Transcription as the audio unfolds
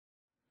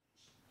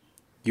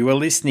You are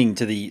listening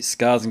to the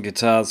Scars and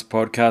Guitars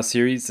podcast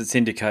series that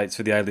syndicates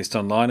for the A-List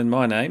Online, and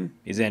my name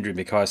is Andrew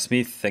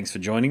Mackay-Smith. Thanks for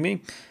joining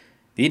me.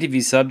 The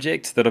interview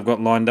subject that I've got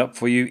lined up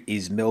for you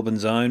is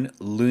Melbourne's own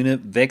Luna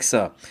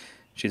Vexa.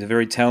 She's a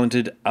very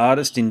talented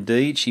artist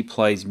indeed. She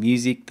plays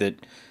music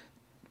that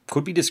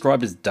could be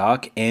described as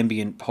dark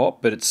ambient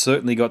pop, but it's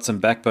certainly got some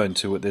backbone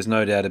to it. There's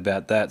no doubt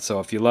about that.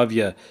 So if you love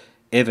your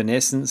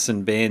Evanescence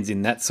and bands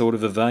in that sort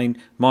of a vein,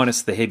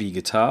 minus the heavy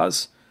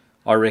guitars,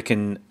 I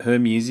reckon her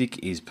music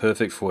is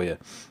perfect for you.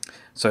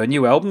 So a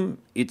new album,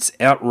 it's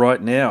out right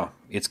now.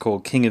 It's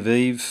called King of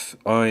Eve.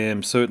 I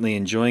am certainly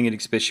enjoying it,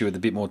 especially with a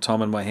bit more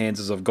time on my hands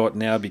as I've got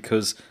now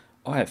because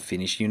I have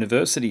finished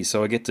university,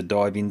 so I get to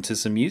dive into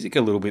some music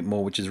a little bit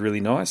more, which is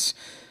really nice.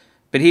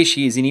 But here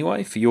she is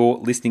anyway, for your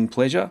listening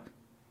pleasure,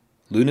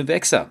 Luna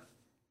Vexa.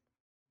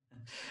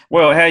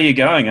 Well, how are you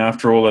going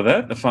after all of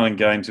that? The fun and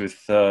games with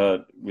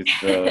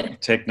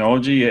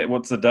technology.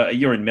 What's the day?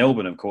 You're in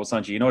Melbourne, of course,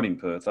 aren't you? You're not in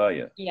Perth, are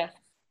you? Yes.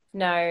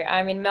 No,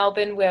 I'm in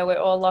Melbourne where we're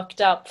all locked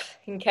up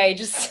in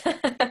cages.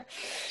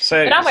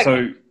 So, But I'm okay.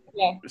 so,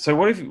 Yeah. so,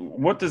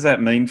 what does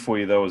that mean for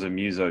you though as a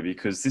muso?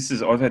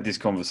 Because I've had this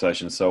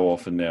conversation so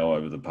often now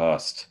over the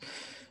past,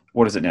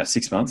 what is it now,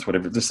 6 months,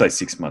 whatever. Just say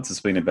 6 months.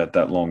 It's been about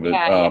that long, but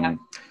Yeah, yeah.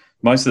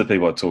 most of the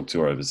people I talk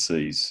to are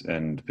overseas,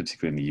 and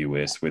particularly in the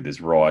US, where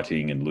there's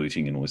rioting and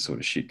looting and all this sort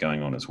of shit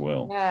going on as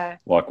well. Yeah.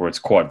 Like where it's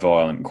quite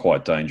violent and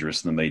quite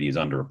dangerous, and the media is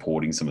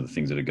underreporting some of the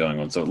things that are going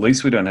on. So at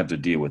least we don't have to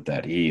deal with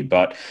that here.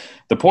 But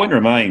the point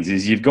remains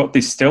is you've got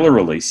this stellar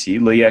release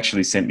here. Lee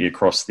actually sent me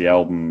across the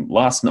album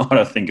last night,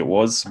 I think it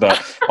was. But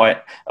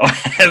I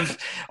have,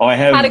 I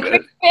Had a have.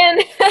 quick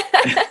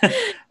spin.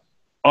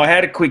 I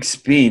had a quick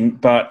spin,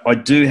 but I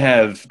do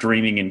have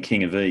Dreaming and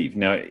King of Eve.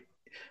 Now,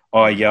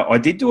 I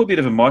did do a bit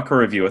of a micro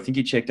review. I think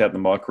you checked out the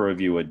micro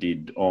review I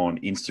did on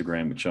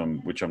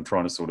Instagram, which I'm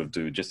trying to sort of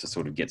do just to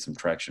sort of get some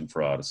traction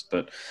for artists.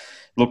 But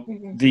look,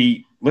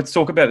 Mhm. let's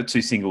talk about the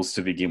two singles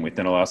to begin with.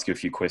 Then I'll ask you a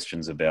few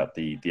questions about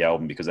the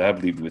album because I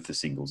have lived with the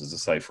singles, as I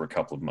say, for a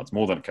couple of months,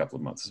 more than a couple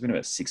of months. It's been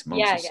about 6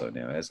 months or Yeah, yeah. so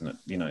now, hasn't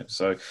it?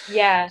 So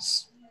Yeah.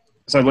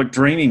 so look,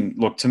 Dreaming,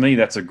 look, to me,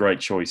 that's a great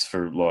choice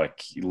for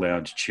like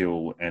lounge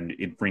chill and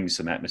it brings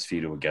some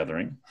atmosphere to a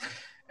gathering.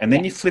 And then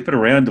Yeah. you flip it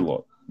around a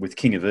lot with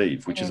King of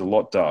Eve, which is a Mhm.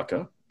 lot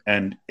darker.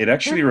 And it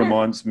actually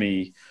reminds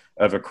me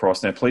of a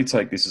cross. Now, please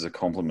take this as a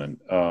compliment.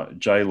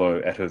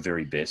 J-Lo at her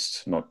very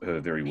best, not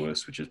her very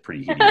worst, which is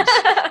pretty hideous.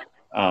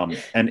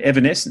 And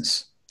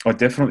Evanescence. I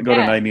definitely got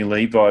an Yeah. Amy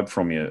Lee vibe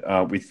from you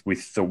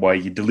with the way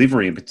you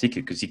delivery in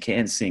particular, because you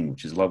can sing,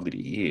 which is lovely to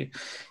hear.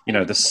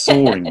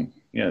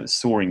 The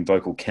soaring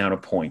vocal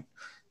counterpoint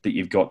that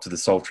you've got to the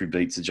sultry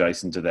beats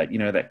adjacent to that.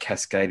 That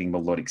cascading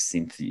melodic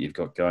synth that you've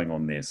got going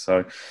on there.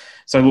 So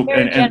look,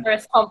 Very and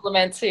generous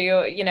compliment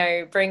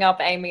to, bring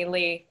up Amy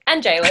Lee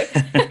and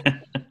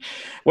JLo.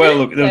 well,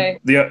 look, So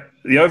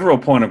the overall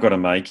point I've got to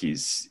make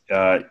is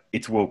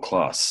it's world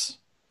class,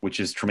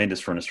 which is tremendous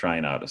for an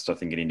Australian artist. I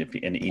think an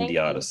thank indie you.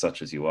 artist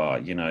such as you are.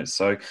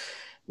 So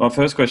my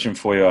first question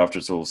for you after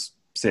it's all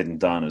said and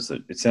done is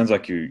that it sounds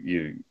like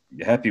you're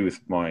happy with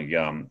my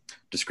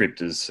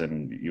descriptors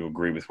and you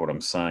agree with what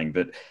I'm saying.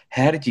 But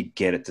how did you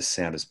get it to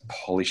sound as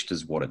polished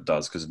as what it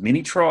does? Because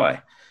many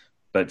try,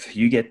 but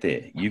you get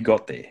there. You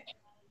got there.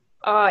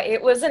 Oh,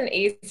 it wasn't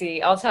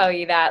easy, I'll tell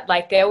you that.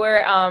 Like there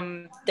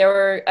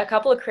were a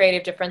couple of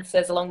creative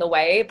differences along the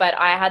way, but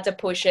I had to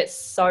push it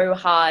so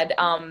hard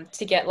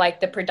to get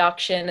like the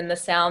production and the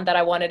sound that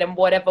I wanted and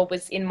whatever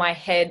was in my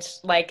head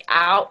like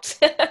out.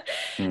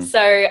 Mm. So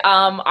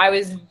I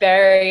was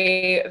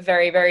very,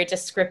 very, very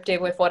descriptive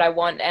with what I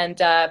want and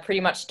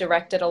pretty much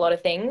directed a lot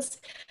of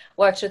things.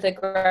 Worked with a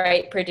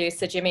great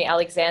producer, Jimmy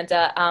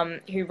Alexander,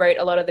 who wrote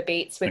a lot of the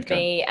beats with Okay.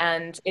 me,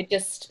 and it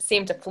just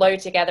seemed to flow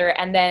together.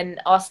 And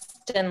then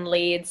Austin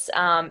Leeds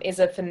is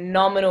a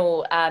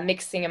phenomenal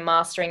mixing and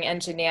mastering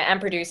engineer and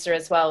producer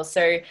as well.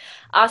 So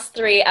us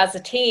three as a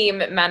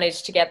team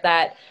managed to get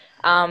that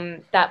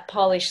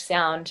polished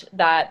sound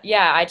that,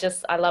 yeah,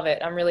 I love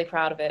it. I'm really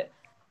proud of it.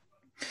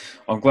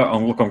 I'm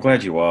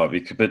glad you are.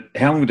 But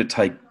how long did it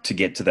take to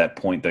get to that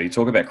point, though? You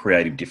talk about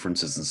creative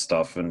differences and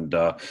stuff, and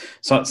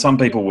some Yeah.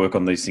 people work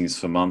on these things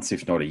for months,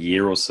 if not a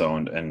year or so,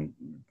 and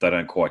they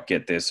don't quite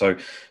get there. So,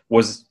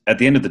 was at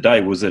the end of the day,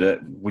 was it?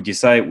 Would you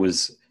say it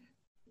was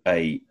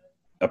a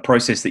a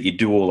process that you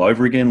do all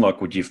over again? Like,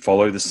 would you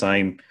follow the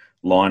same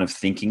line of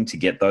thinking to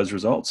get those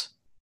results?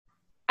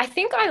 I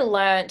think I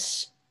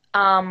learnt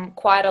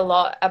quite a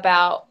lot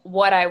about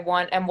what I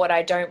want and what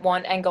I don't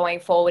want and going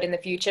forward in the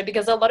future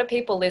because a lot of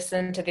people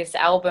listen to this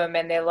album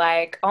and they're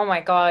like, oh my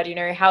God,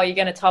 how are you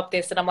going to top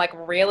this? And I'm like,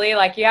 really?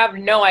 Like, you have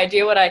no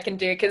idea what I can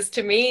do. Because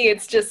to me,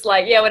 it's just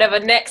like, yeah, whatever,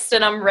 next.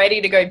 And I'm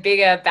ready to go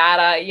bigger,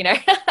 badder.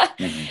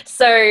 Hmm.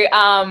 So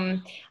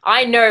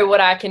I know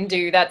what I can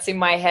do that's in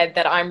my head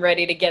that I'm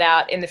ready to get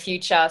out in the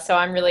future. So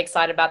I'm really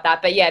excited about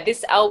that. But yeah,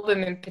 this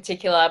album in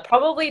particular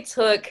probably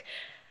took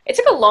it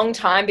took a long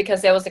time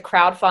because there was a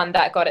crowd fund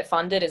that got it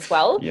funded as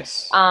well.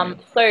 Yes. Yeah.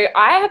 So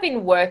I have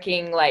been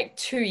working like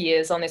 2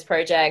 years on this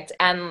project,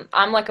 and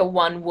I'm like a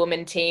one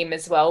woman team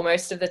as well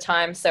most of the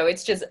time. So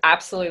it's just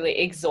absolutely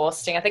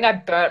exhausting. I think I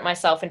burnt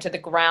myself into the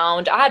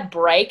ground. I had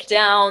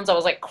breakdowns. I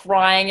was like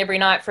crying every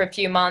night for a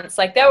few months.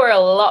 Like there were a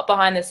lot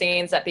behind the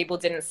scenes that people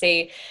didn't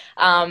see.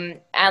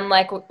 And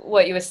like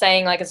what you were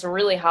saying, like it's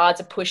really hard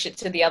to push it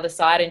to the other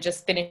side and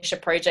just finish a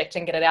project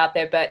and get it out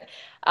there. But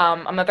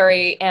I'm a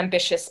very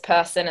ambitious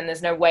person, and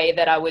there's no way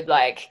that I would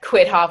like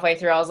quit halfway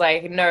through. I was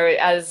like, no,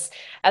 as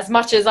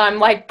much as I'm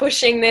like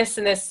pushing this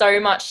and there's so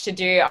much to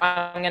do,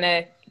 I'm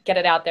gonna get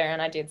it out there,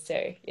 and I did.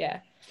 So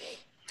yeah.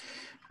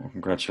 Well,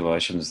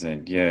 congratulations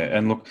then. Yeah.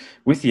 And look,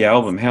 with the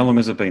album, how long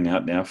has it been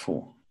out now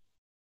for?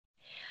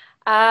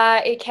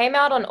 It came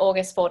out on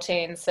August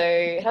 14, so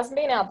it hasn't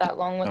been out that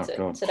long. Oh What's it?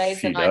 God, a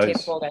Today's the few 19th of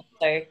days. August.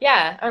 So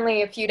yeah,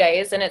 only a few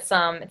days, and it's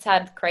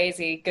had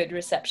crazy good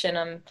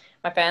reception.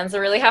 My fans are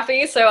really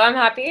happy, so I'm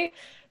happy.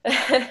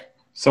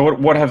 So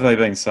what have they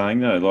been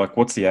saying though? Like,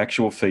 what's the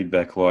actual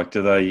feedback like?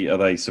 Do they are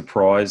they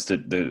surprised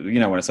at the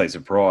when I say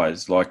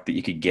surprised, like that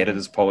you could get it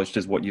as polished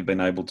as what you've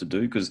been able to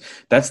do? Because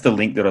that's the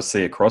link that I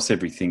see across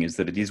everything is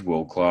that it is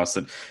world class.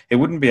 That it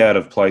wouldn't be out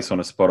of place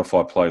on a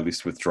Spotify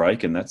playlist with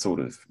Drake and that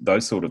sort of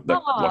those sort of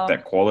that like Oh,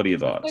 that quality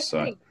of that's art. so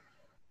So sweet.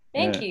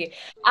 Thank yeah. you.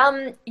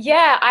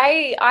 Yeah,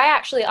 I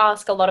actually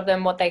ask a lot of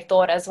them what they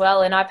thought as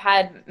well, and I've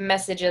had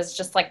messages,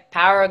 just like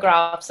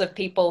paragraphs of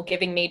people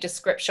giving me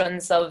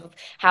descriptions of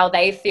how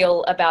they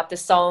feel about the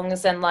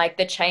songs and like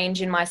the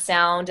change in my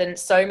sound, and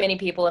so many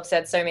people have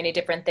said so many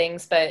different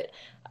things, but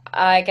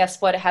I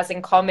guess what it has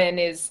in common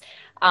is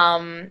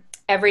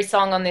every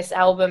song on this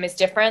album is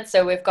different.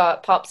 So we've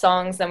got pop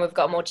songs, then we've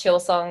got more chill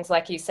songs,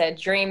 like you said,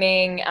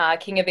 Dreaming.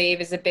 King of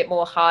Eve is a bit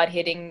more hard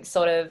hitting,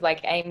 sort of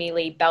like Amy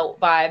Lee Belt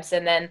vibes.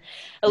 And then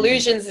Hmm.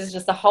 Illusions is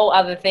just a whole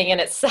other thing in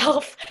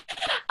itself.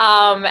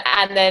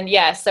 And then,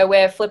 yeah, so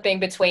we're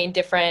flipping between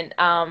different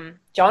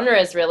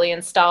genres really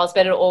and styles,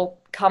 but it all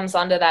comes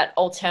under that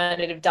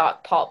alternative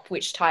dark pop,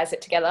 which ties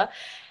it together.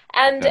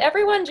 And Yeah.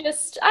 everyone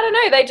just, I don't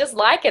know, they just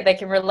like it. They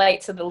can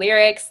relate to the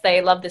lyrics. They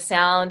love the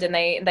sound, and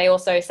they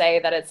also say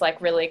that it's like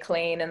really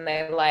clean, and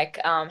they like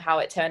how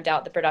it turned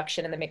out, the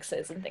production and the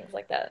mixes and things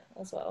like that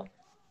as well.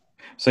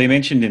 So you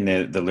mentioned in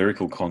there the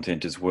lyrical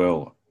content as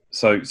well.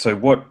 So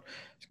what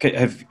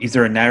have is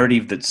there a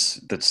narrative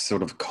that's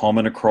sort of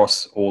common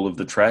across all of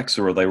the tracks,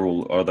 or are they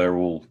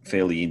all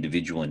fairly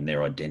individual in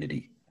their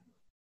identity?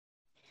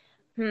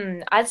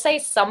 I'd say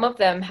some of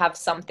them have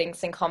some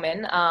things in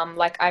common.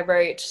 Like I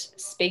wrote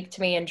Speak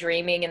to Me and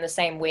Dreaming in the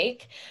same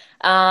week.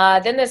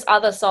 Then there's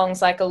other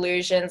songs like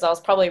Illusions. I was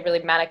probably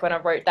really manic when I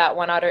wrote that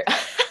one. I don't.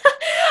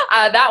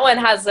 That one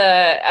has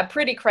a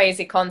pretty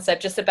crazy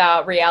concept just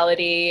about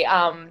reality,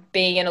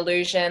 being an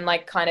illusion,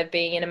 like kind of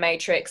being in a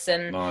matrix,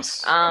 and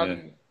Nice.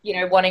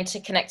 Yeah. wanting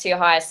to connect to your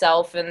higher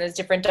self. And there's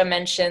different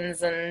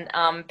dimensions,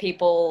 and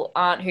people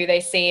aren't who they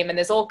seem. And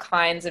there's all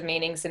kinds of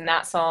meanings in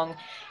that song.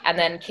 And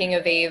then King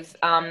of Eve,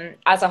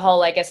 as a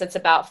whole, I guess it's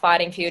about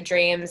fighting for your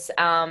dreams,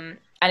 and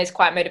is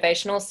quite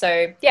motivational.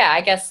 So yeah,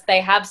 I guess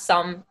they have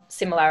some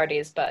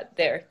similarities, but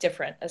they're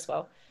different as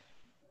well.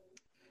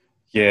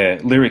 Yeah,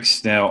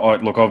 lyrics now.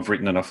 Look, I've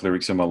written enough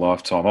lyrics in my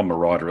lifetime. I'm a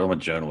writer. I'm a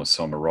journalist,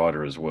 so I'm a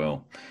writer as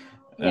well.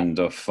 Yeah. And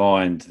I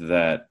find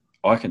that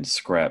I can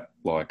scrap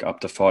like up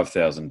to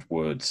 5,000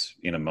 words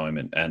in a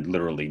moment and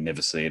literally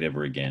never see it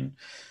ever again.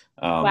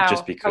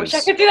 Just Wow. I wish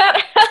I because could do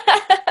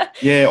that.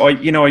 yeah,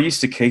 I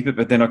used to keep it,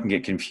 but then I can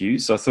get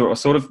confused. So I thought I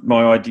sort of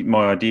my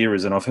idea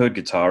is, and I've heard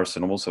guitarists,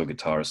 and I'm also a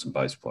guitarist and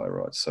bass player,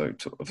 right? So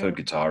I've heard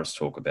Mm, guitarists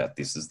talk about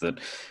this, is that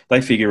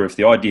they figure if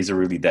the ideas are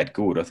really that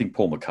good, I think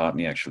Paul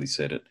McCartney actually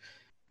said it,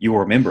 you'll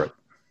remember it.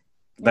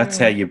 That's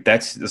how mm, you.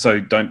 That's so.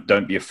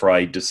 Don't be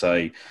afraid to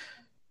say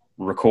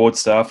record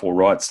stuff or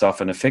write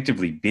stuff and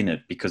effectively bin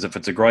it, because if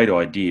it's a great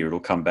idea, it'll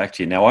come back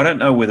to you. Now, I don't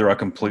know whether I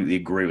completely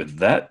agree with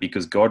that,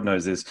 because God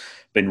knows there's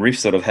been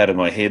riffs that I've had in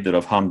my head that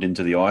I've hummed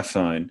into the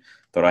iPhone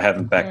that I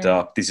haven't backed mm.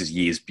 up. This is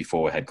years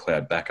before I had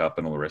cloud backup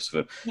and all the rest of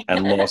it,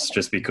 and lost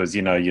just because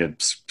you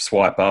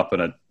swipe up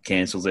and it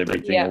cancels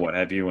everything or Yeah. what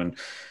have you. And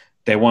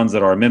they're ones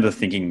that I remember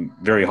thinking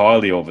very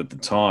highly of at the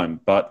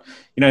time. But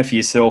for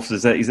yourself,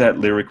 is that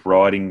lyric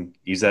writing,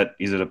 is it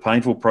a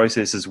painful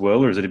process as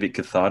well, or is it a bit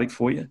cathartic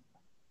for you?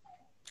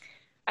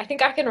 I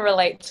think I can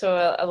relate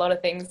to a lot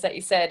of things that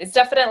you said. It's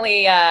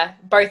definitely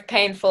both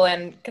painful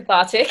and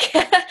cathartic,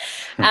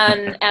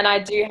 and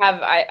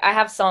I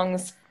have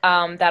songs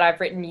that I've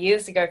written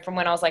years ago from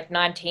when I was like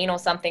 19 or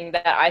something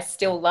that I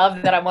still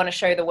love, that I want to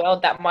show the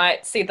world, that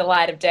might see the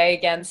light of day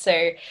again.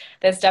 So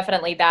there's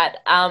definitely that.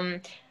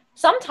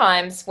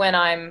 Sometimes when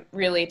I'm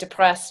really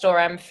depressed or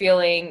I'm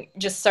feeling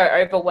just so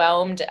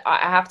overwhelmed, I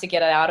have to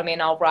get it out of me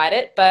and I'll write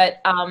it. But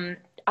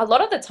a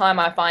lot of the time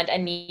I find I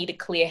need a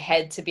clear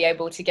head to be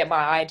able to get my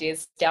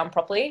ideas down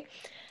properly.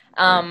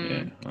 Right.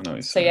 Yeah, Um, I know what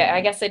you're so yeah, saying. I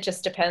Yeah. guess it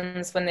just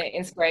depends when the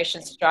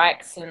inspiration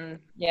strikes, and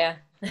yeah.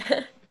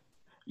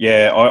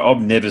 Yeah,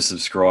 I've never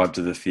subscribed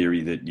to the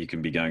theory that you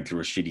can be going through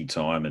a shitty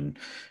time and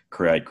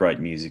create great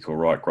music or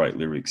write great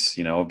lyrics.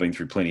 You know, I've been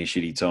through plenty of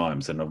shitty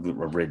times, and I've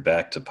read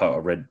back to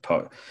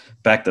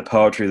back the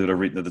poetry that I've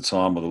written at the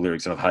time or the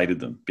lyrics, and I've hated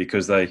them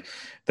because they're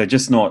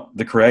just not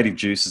the creative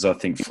juices. I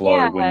think flow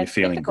Yeah, when you're it's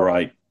feeling difficult.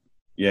 great.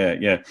 Yeah,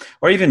 yeah,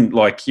 or even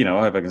like I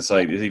hope I can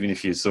say this, even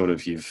if you sort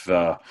of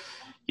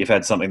you've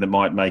had something that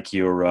might make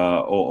your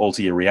or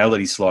alter your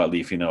reality slightly,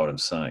 if you know what I'm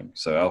saying.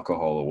 So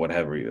alcohol or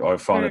whatever, I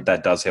find that Mm.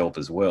 that does help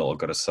as well. I've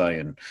got to say,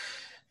 and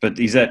but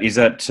is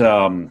that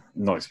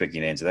not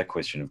expecting you to answer that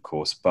question, of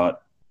course,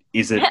 but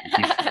is it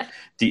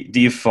do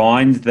you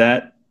find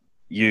that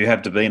you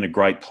have to be in a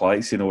great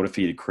place in order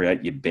for you to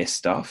create your best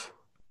stuff?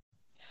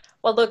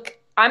 Well, look,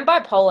 I'm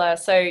bipolar,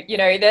 so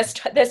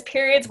there's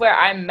periods where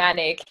I'm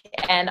manic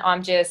and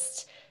I'm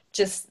just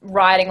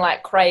writing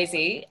like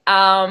crazy,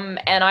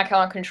 and I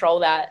can't control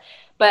that.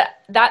 But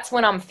that's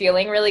when I'm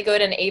feeling really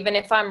good, and even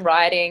if I'm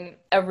writing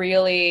a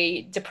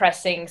really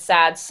depressing,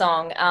 sad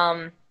song,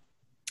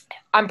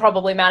 I'm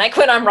probably manic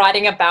when I'm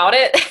writing about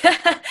it.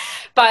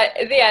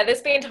 But yeah,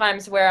 there's been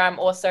times where I'm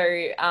also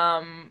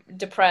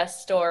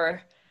depressed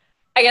or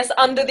I guess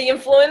under the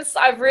influence,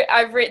 I've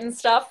written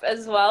stuff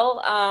as well.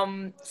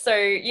 So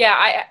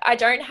yeah, I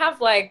don't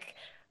have like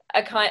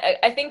a kind.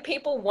 I think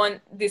people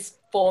want this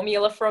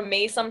formula from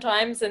me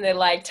sometimes, and they're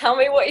like, "Tell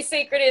me what your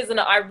secret is," and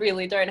I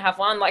really don't have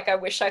one. Like, I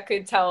wish I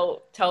could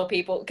tell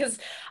people because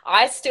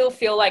I still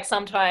feel like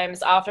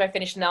sometimes after I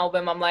finish an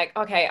album, I'm like,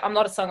 "Okay, I'm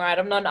not a songwriter.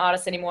 I'm not an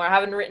artist anymore. I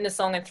haven't written a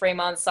song in 3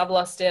 months. I've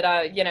lost it.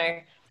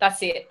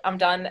 That's it. I'm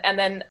done." And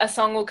then a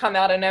song will come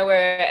out of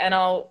nowhere, and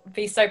I'll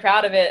be so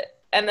proud of it,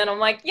 and then I'm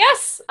like,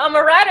 yes, I'm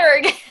a writer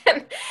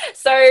again.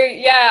 So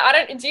yeah, I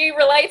don't. Do you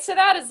relate to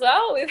that as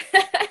well?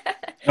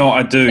 Oh,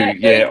 I do.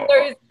 Yeah,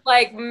 Those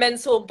like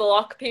mental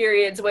block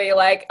periods where you're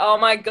like, oh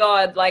my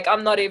god, like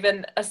I'm not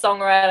even a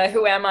songwriter.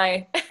 Who am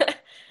I?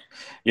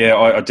 yeah,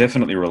 I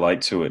definitely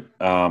relate to it.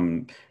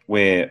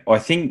 Where I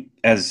think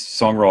as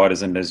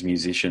songwriters and as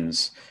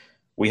musicians,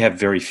 we have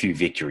very few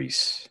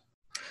victories.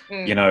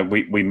 Mm,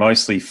 We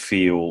mostly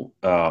feel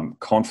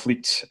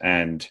conflict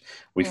and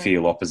we mm,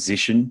 feel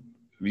opposition,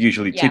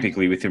 usually yeah.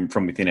 typically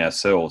from within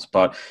ourselves.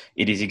 But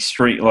it is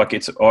extreme. Like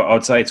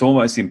I'd say it's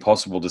almost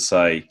impossible to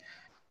say.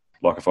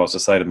 Like if I was to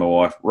say to my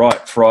wife, right,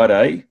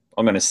 Friday,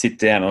 I'm going to sit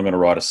down and I'm going to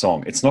write a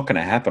song. It's not going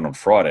to happen on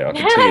Friday. I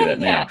can tell you that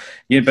now. Yeah.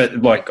 Yeah,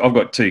 but like I've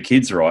got two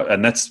kids, right,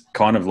 and that's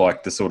kind of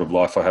like the sort of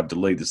life I have to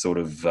lead, the sort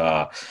of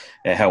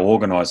how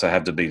organised I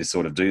have to be to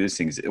sort of do these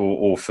things.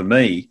 Or for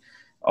me,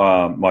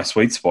 my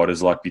sweet spot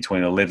is like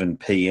between 11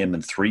 p.m.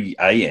 and 3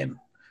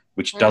 a.m.,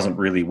 which doesn't Mm.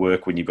 really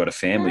work when you've got a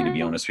family, to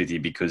be honest with you,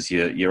 because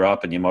you're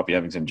up and you might be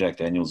having some Jack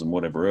Daniels and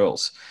whatever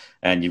else,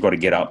 and you've got to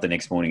get up the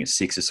next morning at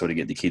 6 to sort of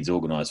get the kids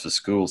organised for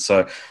school.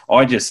 So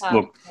I just Tough,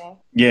 look, yeah.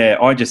 yeah,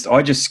 I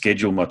just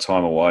schedule my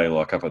time away,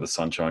 like up at the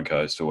Sunshine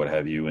Coast or what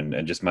have you,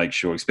 and just make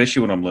sure,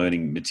 especially when I'm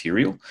learning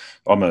material.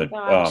 I'm a Oh,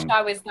 I wish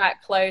I was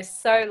that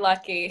close. So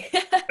lucky.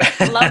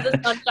 Love the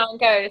Sunshine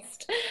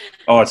Coast.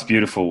 Oh, it's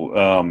beautiful.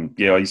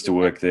 Yeah, I used to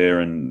work there,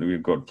 and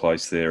we've got a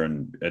place there,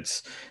 and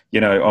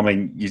I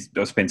mean,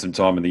 I spend some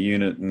time in the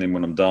unit, and then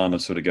when I'm done, I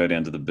sort of go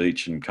down to the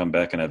beach and come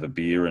back and have a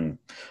beer, and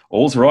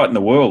all's right in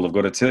the world. I've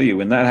got to tell you,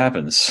 when that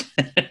happens,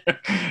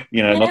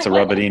 not to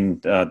rub it in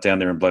down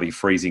there in bloody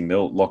freezing,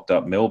 locked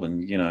up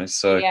Melbourne.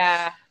 So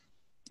Yeah.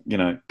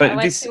 I but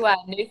went this. to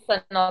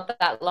Noosa not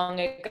that long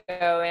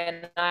ago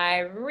and I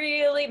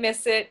really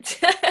miss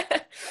it.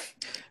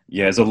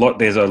 Yeah, there's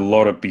a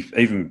lot of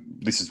even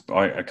this is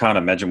I can't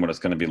imagine what it's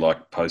going to be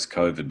like post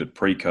COVID, but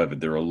pre COVID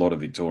there are a lot of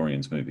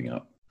Victorians moving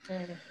up.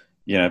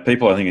 Mm.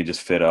 People I think are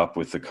just fed up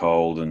with the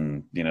cold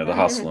and the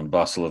hustle Mhm. and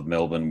bustle of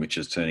Melbourne, which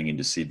is turning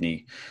into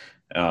Sydney.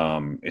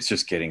 It's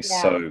just getting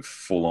Yeah. so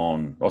full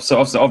on.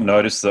 I've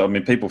noticed that. I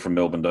mean, people from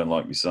Melbourne don't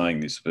like me saying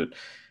this, but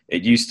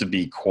it used to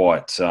be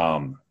quite.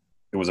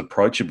 It was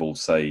approachable,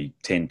 say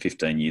 10,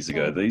 15 years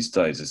ago. Mm. These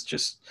days, it's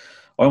just.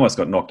 I almost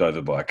got knocked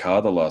over by a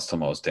car the last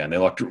time I was down there,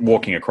 like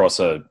walking across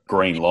a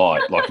green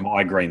light, like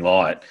my green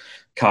light.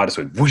 Car just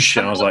went whoosh,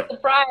 and I'm I was not like,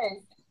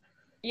 surprised.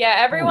 Yeah,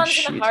 "Holy everyone's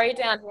in a shit!" hurry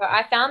down here.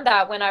 I found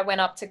that when I went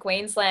up to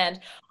Queensland.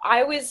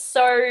 I was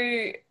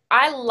so,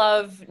 I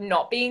love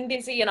not being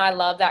busy and I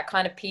love that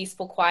kind of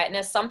peaceful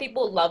quietness. Some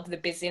people love the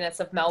busyness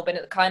of Melbourne.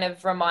 It kind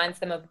of reminds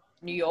them of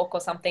New York or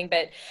something.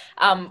 But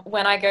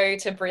when I go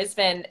to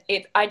Brisbane,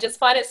 I just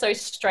find it so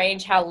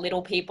strange how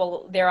little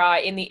people there are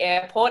in the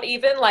airport.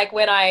 Even like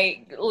when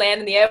I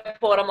land in the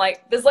airport, I'm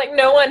like, there's like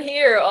no one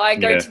here. Or I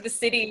go Yeah, to the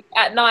city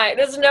at night,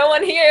 there's no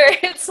one here.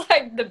 It's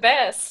like the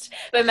best.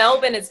 But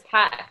Melbourne is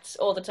packed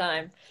all the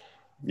time.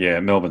 yeah,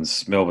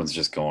 Melbourne's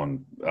just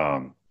gone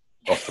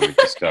off the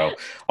Richter scale.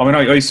 I mean,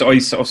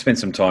 I've spent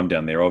some time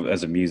down there.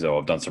 As a muso,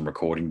 I've done some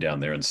recording down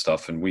there and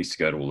stuff, and we used to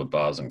go to all the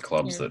bars and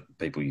clubs Mm. that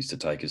people used to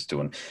take us to,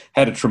 and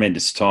had a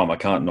tremendous time. I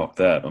can't knock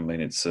that. I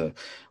mean, it's a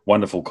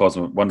wonderfully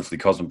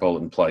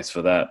cosmopolitan place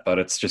for that, but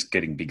it's just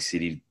getting big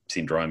city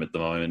syndrome at the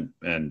moment,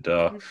 and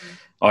Mhm.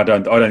 I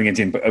don't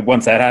think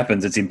once that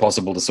happens, it's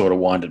impossible to sort of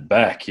wind it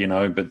back,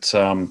 But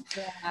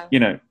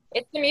Yeah.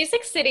 It's the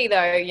music city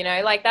though,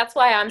 like that's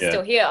why I'm Yeah.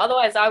 still here.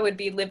 Otherwise, I would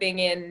be living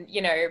in,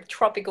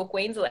 tropical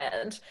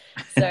Queensland.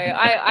 So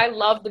I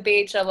love the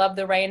beach, I love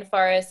the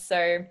rainforest.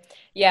 So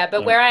yeah,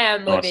 but Yeah. where I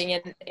am Nice. living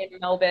in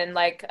Melbourne,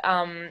 like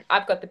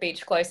I've got the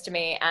beach close to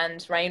me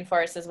and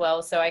rainforest as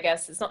well. So I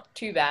guess it's not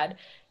too bad.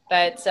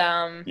 But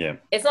Yeah.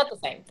 it's not the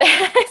same.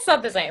 It's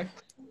not the same.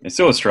 It's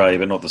still Australia,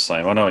 but not the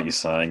same. I know what you're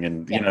saying.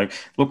 And, Yeah.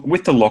 look,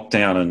 with the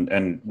lockdown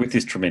and with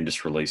this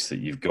tremendous release that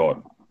you've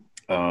got,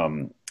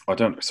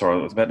 sorry,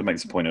 I was about to make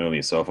this point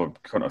earlier, so if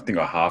I think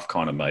I half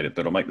kind of made it,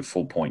 but I'll make the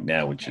full point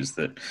now, which is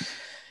that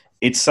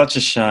it's such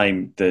a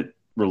shame that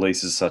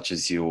releases such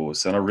as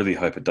yours, and I really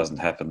hope it doesn't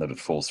happen, that it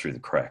falls through the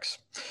cracks,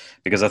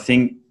 because I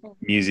think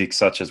music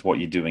such as what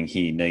you're doing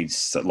here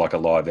needs like a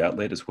live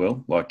outlet as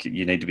well. Like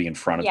you need to be in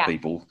front of Yeah.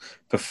 people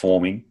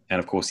performing, and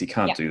of course you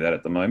can't Yeah. do that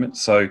at the moment.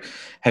 So,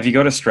 have you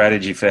got a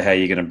strategy for how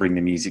you're going to bring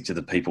the music to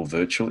the people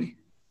virtually?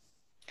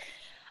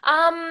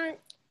 Um,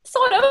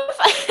 Sort of.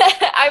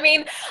 I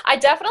mean, I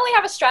definitely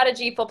have a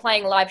strategy for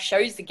playing live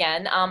shows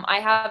again. I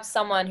have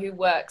someone who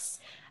works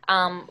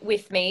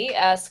with me,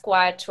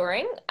 Squire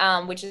Touring,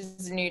 which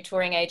is a new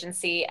touring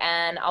agency,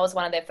 and I was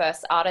one of their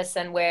first artists,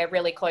 and we're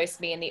really close,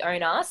 me and the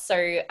owner.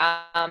 So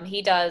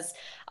he does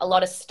a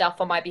lot of stuff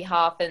on my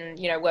behalf, and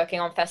working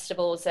on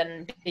festivals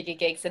and bigger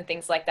gigs and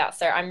things like that.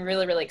 So I'm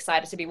really, really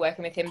excited to be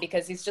working with him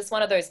because he's just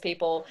one of those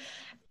people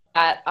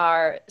that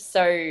are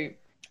so,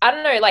 I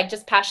don't know, like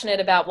just passionate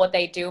about what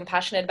they do and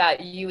passionate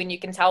about you, and you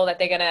can tell that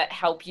they're gonna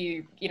help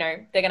you,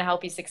 they're gonna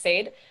help you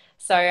succeed.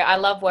 So I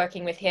love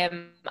working with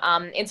him.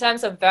 In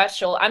terms of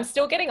virtual, I'm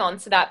still getting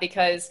onto that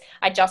because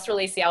I just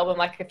released the album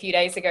like a few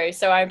days ago.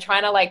 So I'm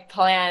trying to like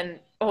plan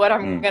what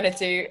I'm Mm, gonna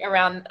do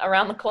around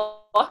the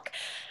clock.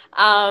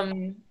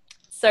 Um,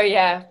 so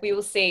yeah, we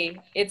will see.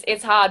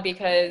 It's hard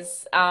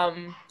because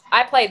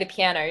I play the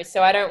piano,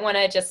 so I don't want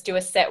to just do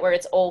a set where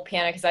it's all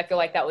piano because I feel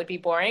like that would be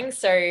boring.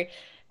 So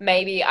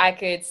maybe I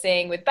could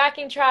sing with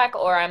backing track,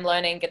 or I'm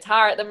learning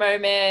guitar at the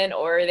moment,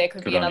 or there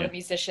could good be on another you.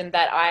 musician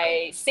that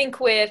I sync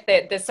with.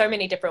 There's so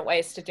many different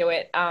ways to do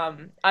it.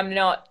 I'm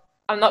not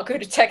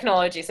good at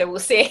technology, so we'll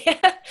see.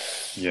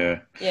 Yeah,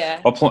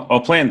 Yeah.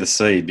 I'll plant the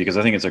seed because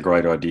I think it's a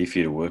great idea for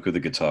you to work with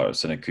a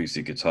guitarist, an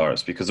acoustic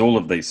guitarist, because all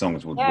of these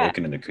songs would Yeah. work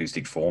in an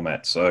acoustic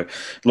format. So,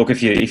 look,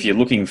 if you're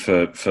looking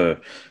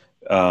for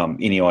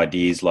any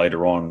ideas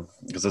later on,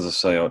 because as I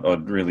say, I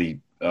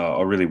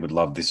really would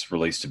love this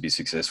release to be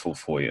successful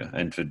for you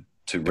and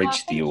to Oh,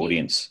 reach the thank you.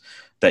 audience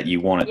that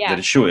you want it, that Yeah.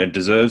 it should and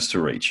deserves to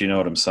reach. You know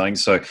what I'm saying?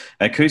 So,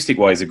 acoustic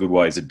ways are good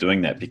ways of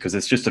doing that because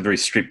it's just a very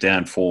stripped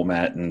down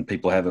format and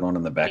people have it on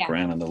in the Yeah.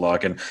 background and the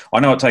like. And I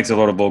know it takes a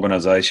lot of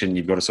organisation.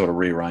 You've got to sort of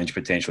rearrange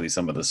potentially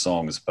some of the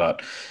songs,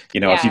 but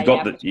if Yeah.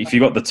 Yeah. For if sure.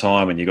 you've got the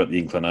time and you've got the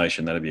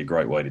inclination, that'd be a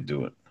great way to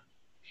do it.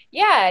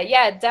 Yeah,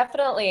 yeah,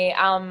 definitely.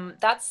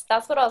 That's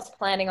what I was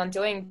planning on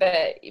doing,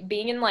 but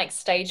being in like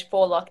stage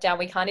 4 lockdown,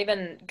 we can't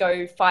even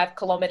go 5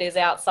 kilometers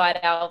outside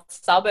our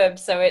suburb,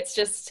 so it's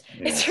just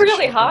Yeah, it's it's a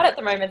really shocker. hard at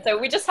the moment. So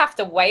we just have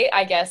to wait,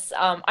 I guess.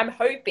 I'm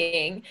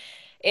hoping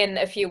in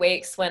a few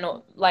weeks when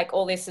like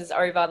all this is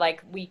over,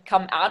 like we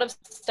come out of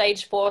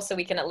stage 4, so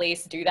we can at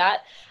least do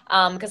that.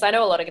 Because I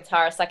know a lot of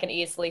guitarists I can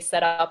easily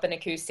set up an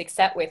acoustic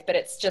set with, but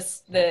it's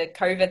just the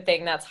COVID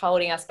thing that's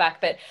holding us back.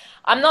 But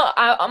I'm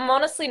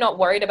honestly not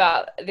worried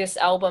about this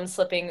album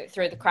slipping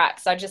through the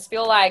cracks. I just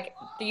feel like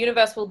the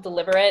universe will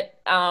deliver it.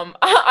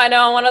 I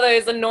know I'm one of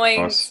those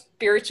annoying Nice.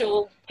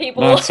 spiritual No,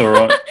 people, it's all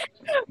right.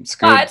 It's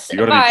good. but You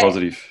got to be but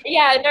positive.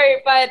 yeah, no,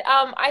 but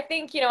I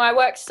think I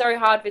worked so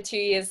hard for 2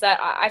 years that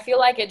I feel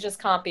like it just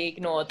can't be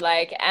ignored.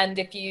 Like, and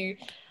if you,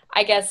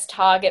 I guess,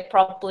 target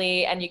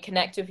properly and you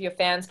connect with your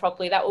fans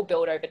properly, that will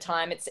build over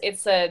time.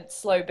 It's a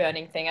slow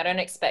burning thing. I don't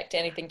expect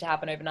anything to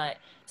happen overnight.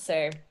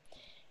 So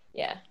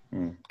yeah.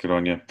 Good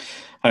on you.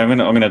 Hey, I'm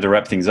gonna have to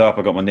wrap things up.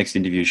 I've got my next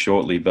interview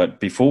shortly, but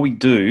before we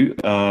do,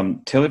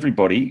 tell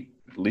everybody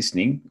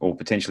listening or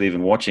potentially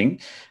even watching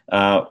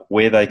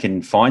where they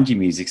can find your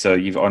music. So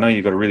I know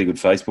you've got a really good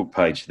Facebook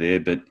page there,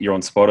 but you're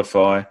on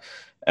Spotify,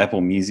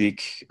 Apple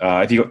Music.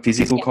 Have you got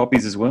physical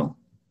copies as well?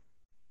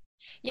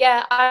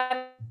 Yeah,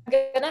 I'm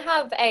gonna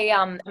have a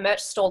merch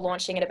store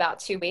launching in about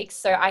 2 weeks,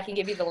 so I can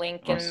give you the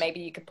link and Nice. maybe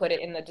you could put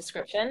it in the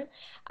description.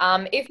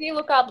 If you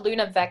look up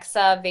Luna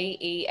Vexa,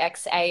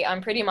 Vexa,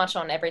 I'm pretty much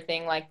on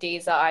everything like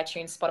Deezer,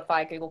 iTunes,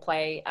 Spotify, Google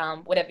Play,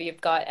 whatever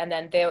you've got, and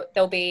then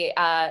there'll be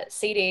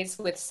CDs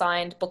with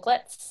signed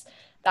booklets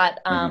that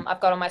Hmm.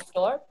 I've got on my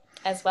store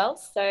as well.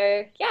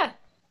 So yeah,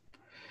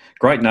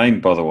 Great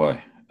name, by the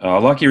way. I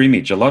like your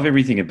image. I love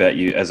everything about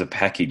you as a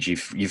package.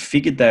 You've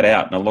figured that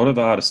out, and a lot of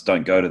artists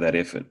don't go to that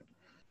effort.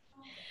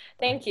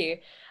 thank you.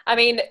 I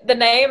mean, the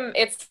name,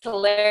 it's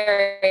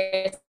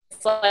hilarious.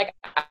 It's like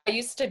I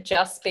used to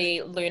just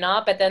be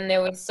Luna, but then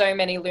there were so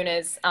many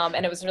Lunas,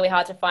 and it was really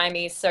hard to find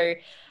me. So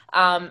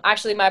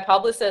Actually, my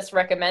publicist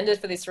recommended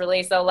for this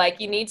release. They were like,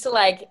 you need to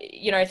like,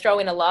 throw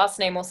in a last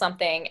name or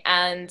something.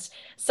 And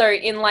so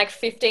in like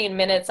 15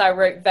 minutes, I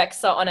wrote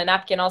Vexa on a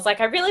napkin. I was like,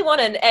 I really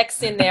want an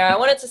X in there. I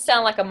want it to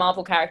sound like a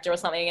Marvel character or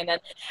something. And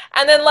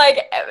then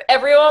like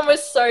everyone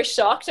was so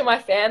shocked, and my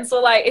fans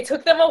were like, it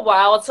took them a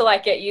while to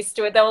like get used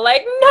to it. They were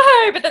like,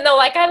 no, but then they were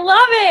like, I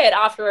love it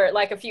after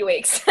like a few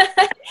weeks.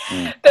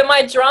 Mm. But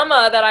my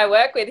drummer that I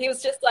work with, he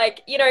was just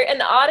like,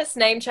 an artist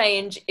name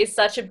change is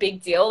such a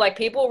big deal. Like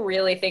people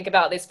really think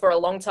about this for a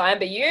long time,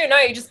 but you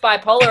just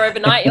bipolar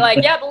overnight. You're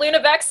like, yeah, the Luna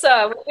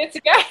Vexa, we're good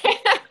to go.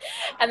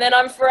 And then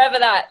I'm forever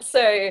that.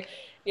 So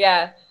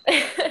yeah.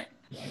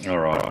 All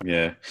right,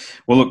 yeah.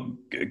 Well,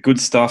 look, good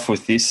stuff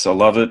with this. I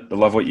love it. I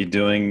love what you're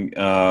doing.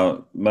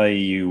 May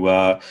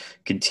you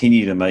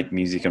continue to make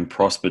music and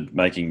prosper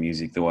making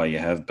music the way you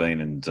have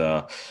been. And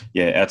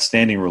yeah,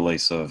 outstanding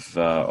release.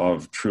 I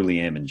truly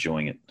am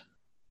enjoying it.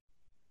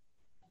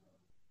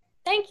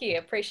 Thank you.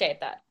 Appreciate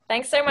that.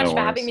 Thanks so much No for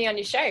having worries. me on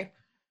your show.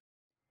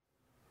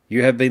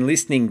 You have been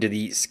listening to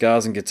the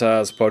Scars and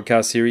Guitars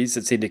podcast series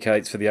that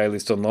syndicates for the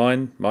A-List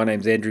Online. My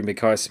name's Andrew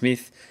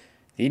Mackay-Smith.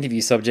 The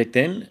interview subject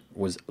then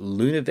was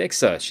Luna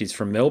Vexa. She's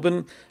from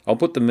Melbourne. I'll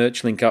put the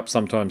merch link up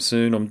sometime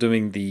soon. I'm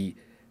doing the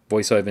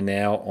voiceover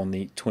now on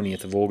the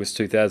 20th of August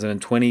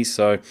 2020,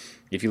 so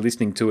if you're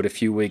listening to it a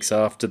few weeks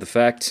after the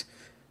fact,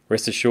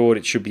 rest assured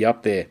it should be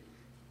up there.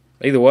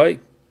 Either way,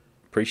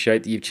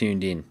 appreciate that you've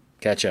tuned in.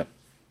 Catch up.